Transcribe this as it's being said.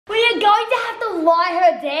lie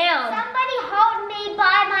her down. Somebody hold me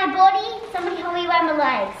by my body. Somebody hold me by my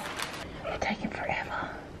legs. It's taking forever.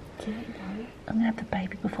 I'm gonna have the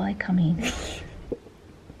baby before they come in.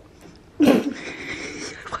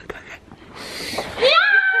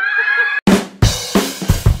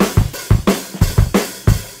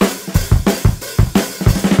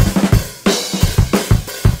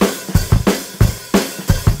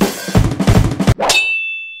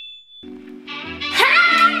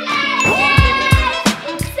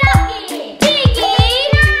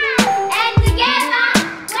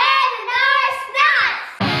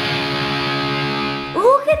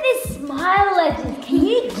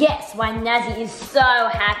 Why Nazzy is so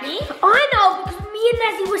happy. I know, because me and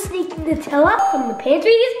Nazzy were sneaking Nutella from the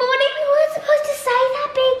pantry this morning. We weren't supposed to say that,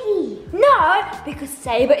 Becky. No, because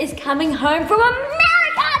Sabre is coming home from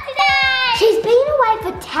America today. She's been away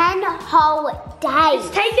for 10 whole days.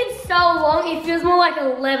 It's taken so long, it feels more like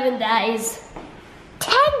 11 days.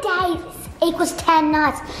 10 days equals 10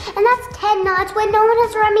 nights. And that's 10 nights where no one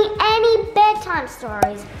has read me any bedtime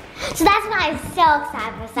stories. So that's why I'm so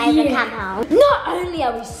excited for Sabre to come home. Not only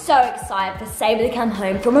are we so excited for Sabre to come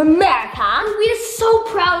home from America, we're so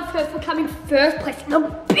proud of her for coming first place in a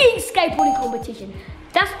big skateboarding competition.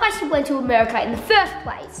 That's why she went to America in the first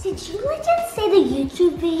place. Did you legends see the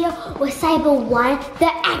YouTube video where Sabre won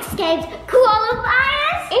the X Games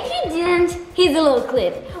qualifiers? If you didn't, here's a little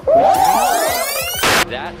clip.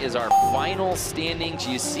 That is our final standings.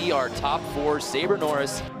 You see our top four, Sabre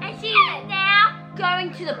Norris. And she is now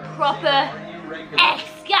going to the proper X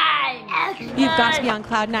Games. You've got to be on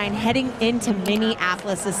cloud 9 heading into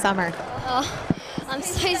Minneapolis this summer. Oh, I'm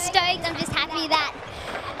so stoked. I'm just happy that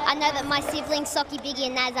I know that my siblings, Socky, Biggie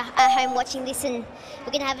and Naz are home watching this, and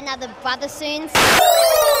we're going to have another brother soon.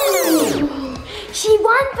 She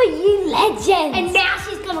won for you, legends. And now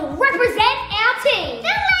she's going to represent our team.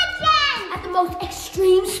 The Legends! At the most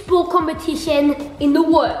extreme sport competition in the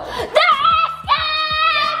world. The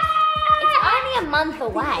A month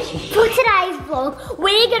away. For today's vlog,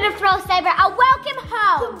 we're gonna throw Sabre a welcome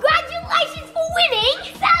home. Congratulations for winning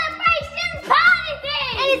Celebration party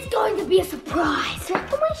thing! And it's going to be a surprise. Do you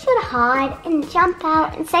reckon we should hide and jump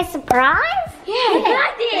out and say surprise? Yeah,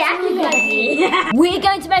 good idea. We're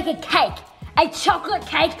going to make a cake. A chocolate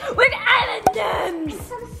cake with M&M's.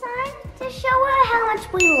 Some sign to show her how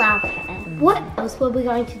much we love her. What else were we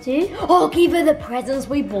going to do? Oh, give her the presents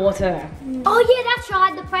we bought her. Oh yeah, that's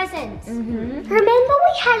right, the presents. Remember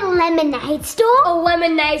we had a lemonade store? A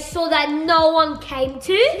lemonade store that no one came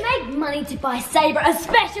to? To make money to buy Sabre a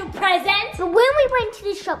special present. But when we went to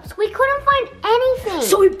the shops, we couldn't find anything.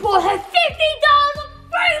 So we bought her $50 of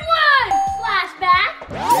Fruit Loops.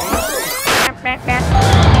 Flashback.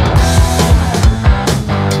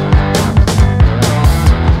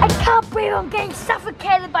 I can't believe I'm getting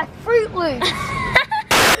suffocated by Fruit Loops.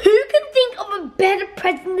 Who can think of a better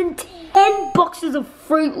present than 10 boxes of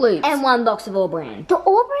Fruit Loops? And 1 box of All Brand. The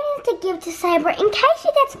All-Brand is to give to Sabre in case she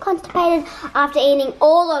gets constipated after eating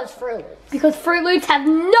all those Fruit Loops. Because Fruit Loops have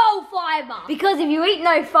no fibre. Because if you eat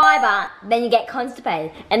no fibre, then you get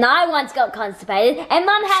constipated. And I once got constipated, and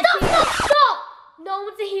Mum had Stop! No one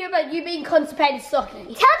wants to hear about you being constipated, Socky.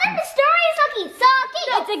 Tell them the story, Socky.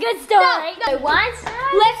 It's a good story. No. So once,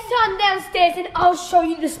 Let's turn downstairs and I'll show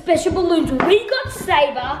you the special balloons we got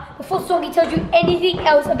Sabre before Socky tells you anything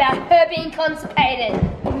else about her being constipated.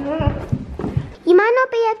 You might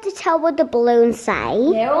not be able to tell what the balloons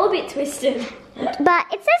say, they're all a bit twisted. but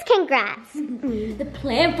it says congrats. The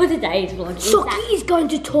plan for today's vlog is Socky is going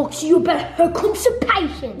to talk to you about her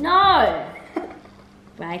constipation. No.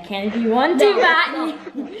 But I can if you want to, but...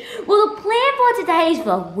 Well, the plan for today's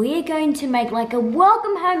vlog, we're going to make like a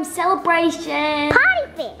welcome home celebration.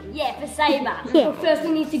 Party thing. Yeah, for Sabre. But first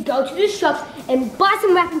we need to go to the shops and buy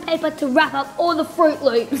some wrapping paper to wrap up all the Fruit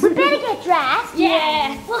Loops. We better get dressed.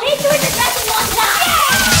 Yeah. Well, here's doing the dress and what's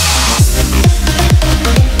that?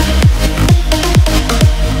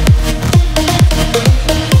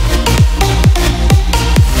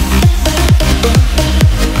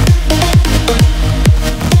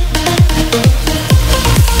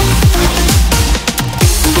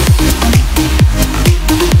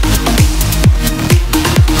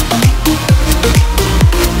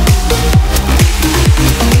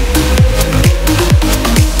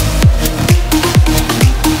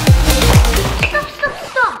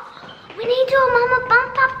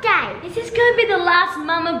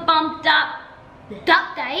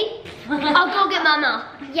 I'll go get Mama.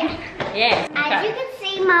 Yeah. Yeah. As you can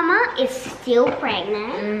see, Mama is still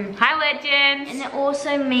pregnant. Hi, legends. And it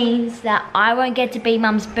also means that I won't get to be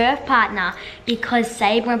Mum's birth partner because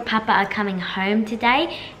Sabre and Papa are coming home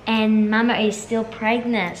today and Mama is still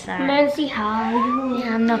pregnant. So Nancy, how?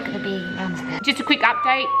 yeah, I'm not going to be Mum's birth. Just a quick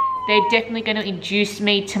update. They're definitely going to induce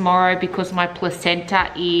me tomorrow because my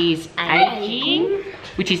placenta is aching,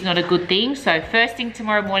 which is not a good thing. So first thing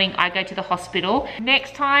tomorrow morning, I go to the hospital.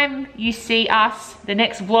 Next time you see us, the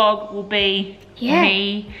next vlog will be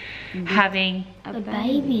me having A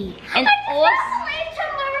baby. And also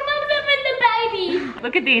tomorrow I'm having the baby.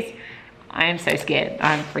 Look at this. I am so scared.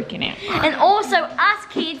 I'm freaking out. And also us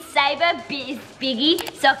kids, Sabre, Biggie,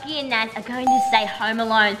 Socky and Naz are going to stay home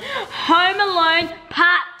alone. Home Alone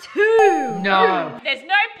Part 2. No. There's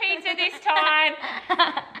no pizza this time.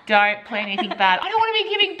 Don't plan anything bad. I don't want to be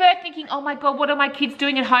giving birth thinking, oh my God, what are my kids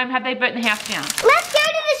doing at home? Have they burnt the house down? Let's go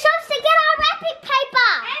to the shops to get our wrapping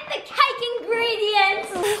paper. And the cake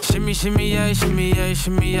ingredients. Shimmy, shimmy, yeah, shimmy, yeah,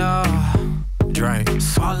 shimmy, yeah. Drink.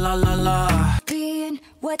 Swalla la la.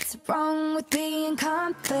 What's wrong with being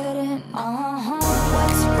confident?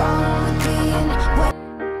 What's wrong with being what?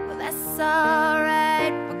 Well, that's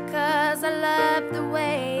alright because I love the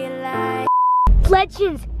way you lie.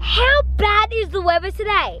 Legends, how bad is the weather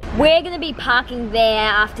today? We're going to be parking there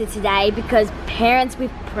after today because parents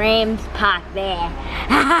with prams park there.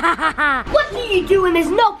 What do you do when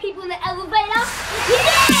there's no people in the elevator?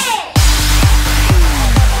 Yeah!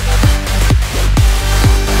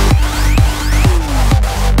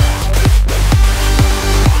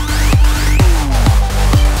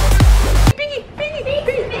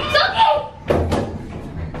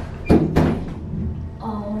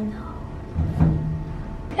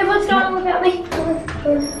 Everyone's going without me.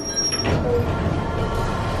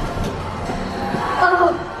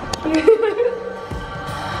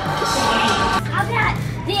 How about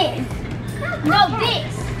this? No,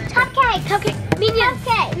 this. Cupcake. Cupcake. Minions.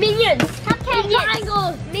 Cupcake. Minions. Cupcake.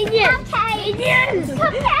 Triangles. Minions. Cupcake. Minions.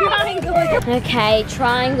 Cupcake. Okay,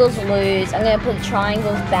 triangles lose. I'm going to put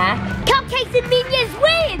triangles back. Cupcakes and minions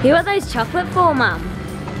win. Who are those chocolate for, Mum?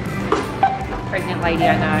 Pregnant lady,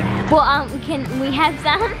 I know. Well, can we have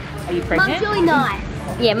some? Are you Mum's pregnant? really nice.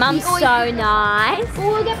 Yeah, Mum's so nice.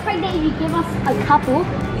 We'll get pregnant if you give us a couple.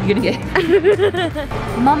 You're gonna get.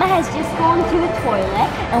 Mama has just gone to the toilet,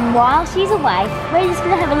 and while she's away, we're just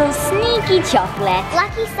gonna have a little sneaky chocolate.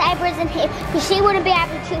 Lucky Sabre isn't here because she wouldn't be able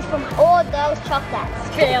to choose from all those chocolates.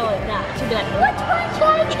 She'll be like, Which one should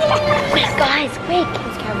I get? guys, quick.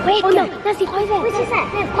 Quick. Oh no, Nancy, close it. Which is that?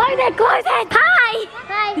 Close it, close it. Hi.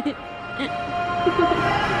 Hi.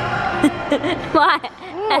 What?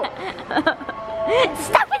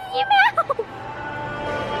 Stuff it in your mouth.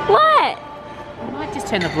 What? I might just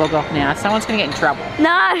turn the vlog off now. Someone's gonna get in trouble.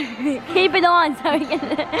 No, keep it on so we can Keep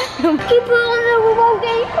it on and we won't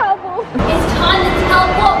get in trouble. It's time to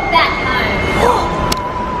teleport back home.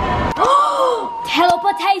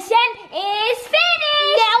 Teleportation is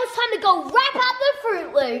finished. Now it's time to go wrap up the Fruit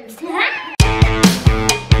Loops.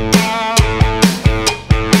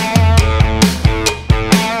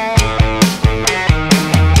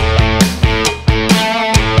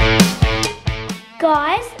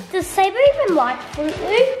 Guys, does Sabre even like Fruit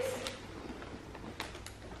Loops?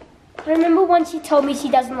 I remember once she told me she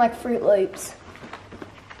doesn't like Fruit Loops.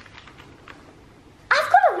 I've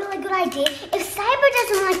got a really good idea. If Sabre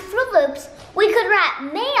doesn't like Fruit Loops, we could wrap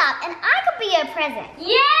me up and I could be her present.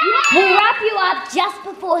 Yeah! We'll wrap you up just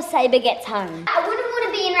before Sabre gets home. I wouldn't want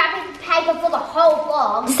to be in wrapping paper for the whole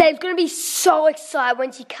vlog. Sabre's gonna be so excited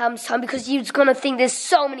when she comes home because she's gonna think there's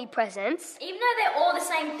so many presents. Even though they're all the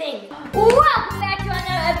same thing. Welcome back to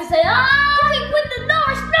another episode of Cooking with the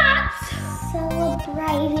Norris Nuts!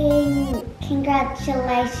 Celebrating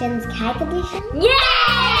congratulations cake edition?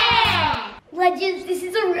 Yeah! Legends, this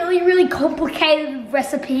is a really, really complicated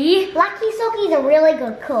recipe. Lucky Socky's a really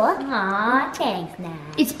good cook. Aw, thanks, Nat.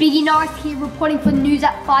 It's Biggie Norris here reporting for news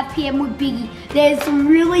at 5 p.m. with Biggie. There's some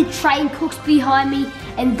really trained cooks behind me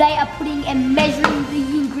and they are putting and measuring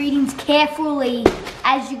the ingredients carefully.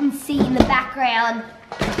 As you can see in the background,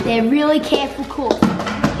 they're really careful cooks,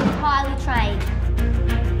 highly trained.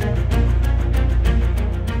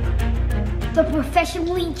 The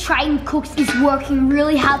professionally trained cooks is working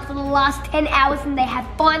really hard for the last 10 hours and they have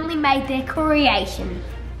finally made their creation.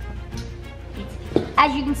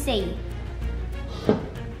 As you can see.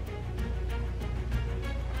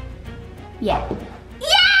 Yeah.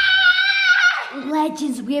 Yeah!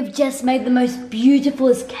 Legends, we have just made the most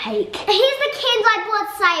beautifulest cake. Here's the cans I bought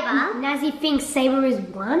Sabre. Nazi thinks Sabre is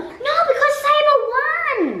one. No, because Sabre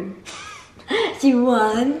won. She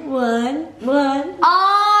won.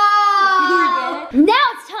 Oh!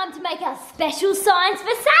 special signs for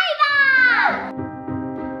Sabre!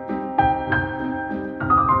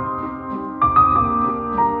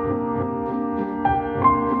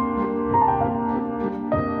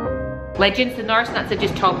 Legends, the Norris Nuts have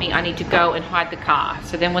just told me I need to go and hide the car.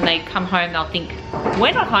 So then when they come home, they'll think,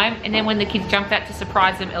 we're not home. And then when the kids jump out to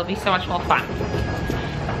surprise them, it'll be so much more fun.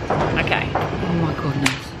 Okay. Oh my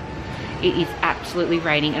goodness. It is absolutely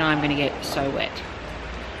raining and I'm gonna get so wet.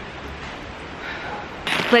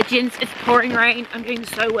 Legends, it's pouring rain. I'm getting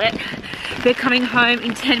so wet. They're coming home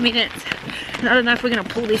in 10 minutes. And I don't know if we're gonna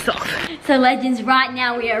pull this off. So Legends, right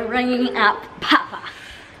now we are ringing up Papa.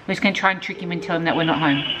 We're just gonna try and trick him and tell him that we're not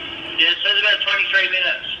home. Yeah, it says about 23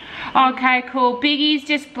 minutes. Okay, cool. Biggie's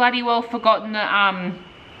just bloody well forgotten the,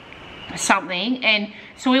 something, and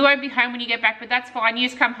so we won't be home when you get back, but that's fine. You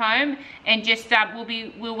just come home and just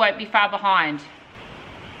we won't be far behind.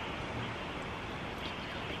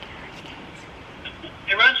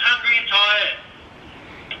 Everyone's hungry and tired.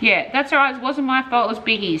 Yeah, that's alright. It wasn't my fault. It was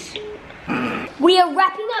Biggie's. We are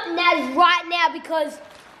wrapping up Naz right now because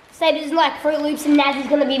Sabre doesn't like Fruit Loops and Naz is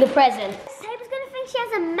going to be the present. Sabre's gonna think she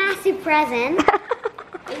has a massive present.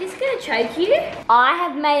 Is this gonna choke you? I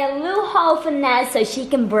have made a little hole for Naz so she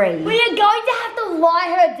can breathe. We are going to have to lie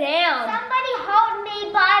her down. Somebody hold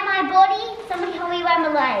me by my body. Somebody hold me by my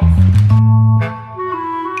legs.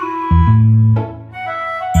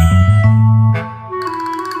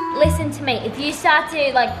 Listen to me, if you start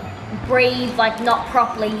to like breathe like not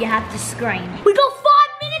properly, you have to scream. We got 5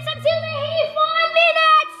 minutes until they're here. 5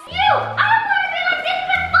 minutes. You! I don't want to be like this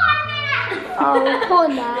for 5 minutes! Oh, poor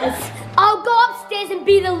Naz. I'll go upstairs and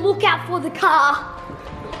be the lookout for the car.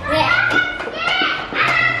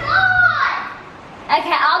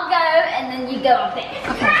 Okay, I'll go and then you go up there.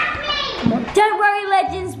 Okay. Don't worry,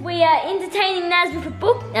 Legends, we are entertaining Naz with a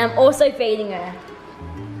book and I'm also feeding her.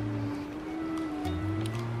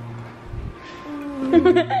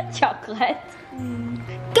 Chocolate.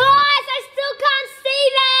 Guys, I still can't see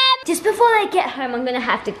them. Just before they get home, I'm gonna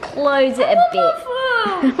have to close it a bit.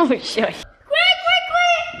 Oh, shush.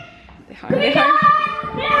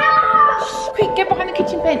 Quick, get behind the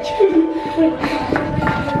kitchen bench.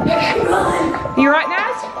 You right,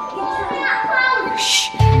 Naz? Shh.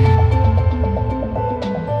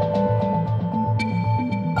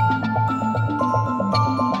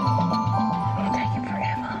 It's taking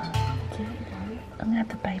forever. I'm gonna have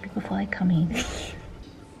the baby before they come in.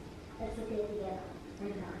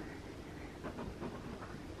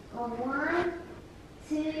 One,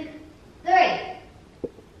 two, three.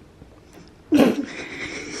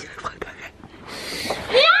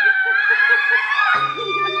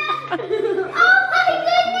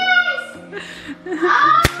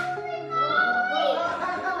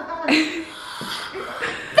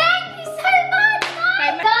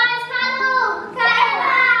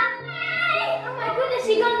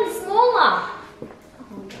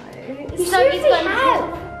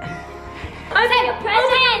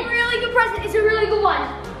 It's a really good one.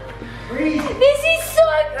 This is so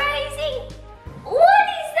crazy. What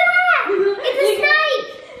is that? It's a snake.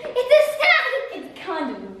 It's a snake. It's kind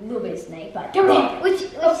of a little bit snake, but Come on. Which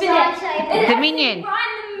side shape? The minion.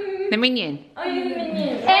 The minion. Oh, you're the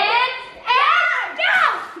minion. And go!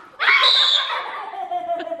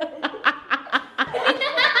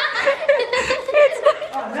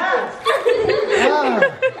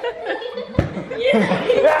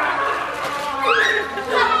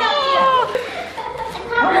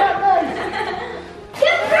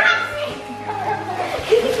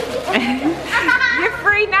 You're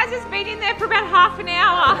free. Naz has been in there for about half an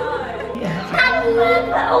hour.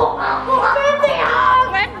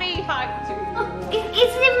 Let me hug too.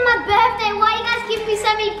 It's even my birthday. Why you guys give me so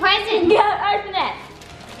many presents? Yeah, open it.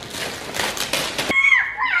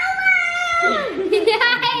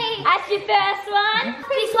 That's your first one.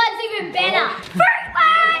 This one's even better.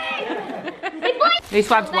 This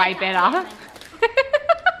one's way better.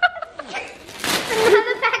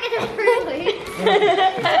 Another packet of Fruit Loops.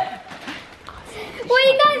 What are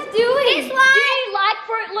you guys doing? This one. Do you like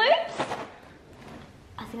Fruit Loops?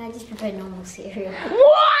 I think I just prefer normal cereal.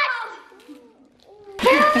 What?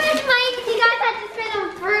 How much money did you guys have to spend on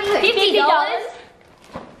Fruit Loops?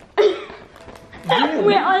 $50.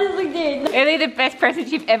 We honestly did. Are they the best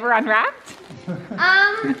presents you've ever unwrapped?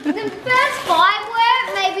 The first 5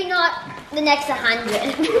 were, maybe not the next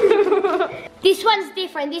 100. This one's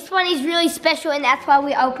different. This one is really special and that's why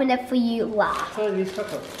we opened it for you last. It's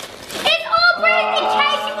all bread in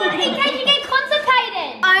case you get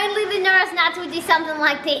constipated. Only the Norris Nuts would do something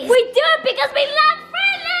like this. We do it because we love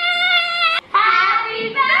Fruit Loops.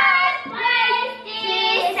 Happy birthday,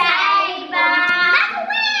 dear Sabre. That's a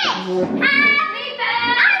wish. Happy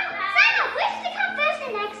birthday. Sabre,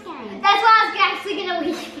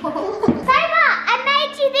 Saber, I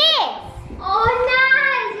made you this. Oh,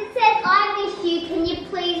 nice. It says, I miss you. Can you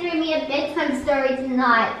please read me a bedtime story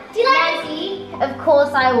tonight? Do you like it? Of course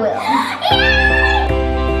I will. Yay!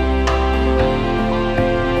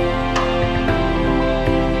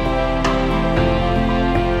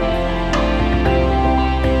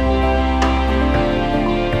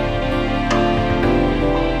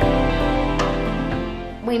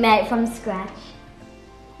 We made it from scratch.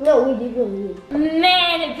 No, we did really.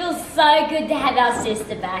 Man, it feels so good to have our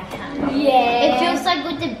sister back home. Yeah. It feels so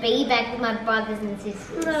good to be back with my brothers and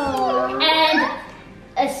sisters. No. And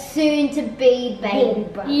a soon-to-be baby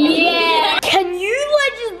brother. Yeah. Can you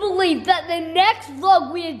just believe that the next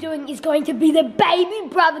vlog we are doing is going to be the baby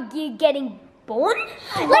brother getting born?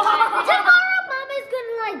 Like, tomorrow Mama's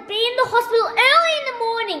gonna be in the hospital early in the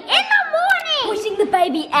morning. Pushing the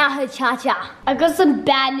baby out her cha-cha. I got some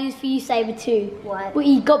bad news for you, Saber, too. What?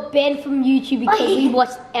 We got banned from YouTube because we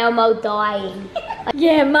watched Elmo dying.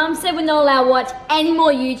 Yeah, Mum said we're not allowed to watch any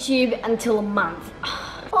more YouTube until a month.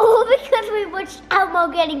 Oh, because we watched Elmo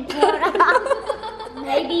getting blown up.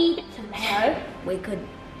 Maybe tomorrow we could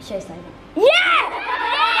show Saber. Yeah!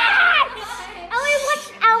 And we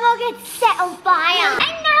watched Elmo get set on fire.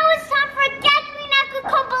 And now it's time for a Catch Me Knuckles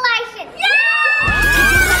compilation. Yeah!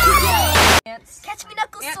 Catch me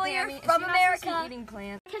Knuckles Sawyer from America.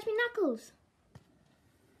 Catch Me Knuckles.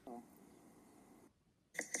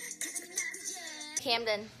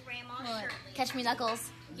 Camden. Catch me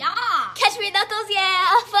Knuckles. Yeah. Catch me Knuckles,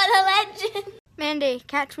 yeah, for the legend. Mandy,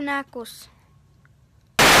 Catch Me Knuckles.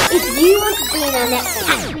 If you want to be in our next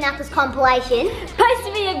Catch Me Knuckles compilation, Post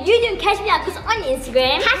a video of you doing Catch Me Knuckles on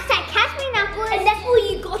Instagram. hashtag Catch Me Knuckles. And that's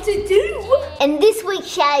all you got to do. And this week's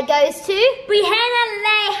shout goes to Brianna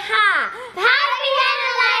Leha. Brianna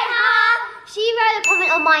Leha. She wrote a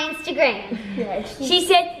comment on my Instagram. She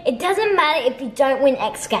said, it doesn't matter if you don't win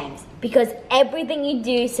X Games because everything you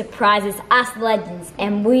do surprises us legends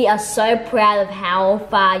and we are so proud of how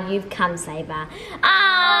far you've come, Saber.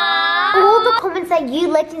 All the comments that you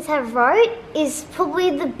legends have wrote is probably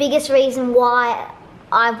the biggest reason why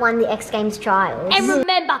I've won the X Games trials. And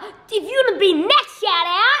remember, if you want to be next shout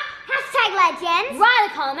out, hashtag legends. write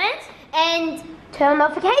a comment. And turn on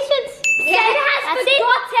notifications. Saber has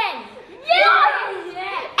forgotten. Yeah!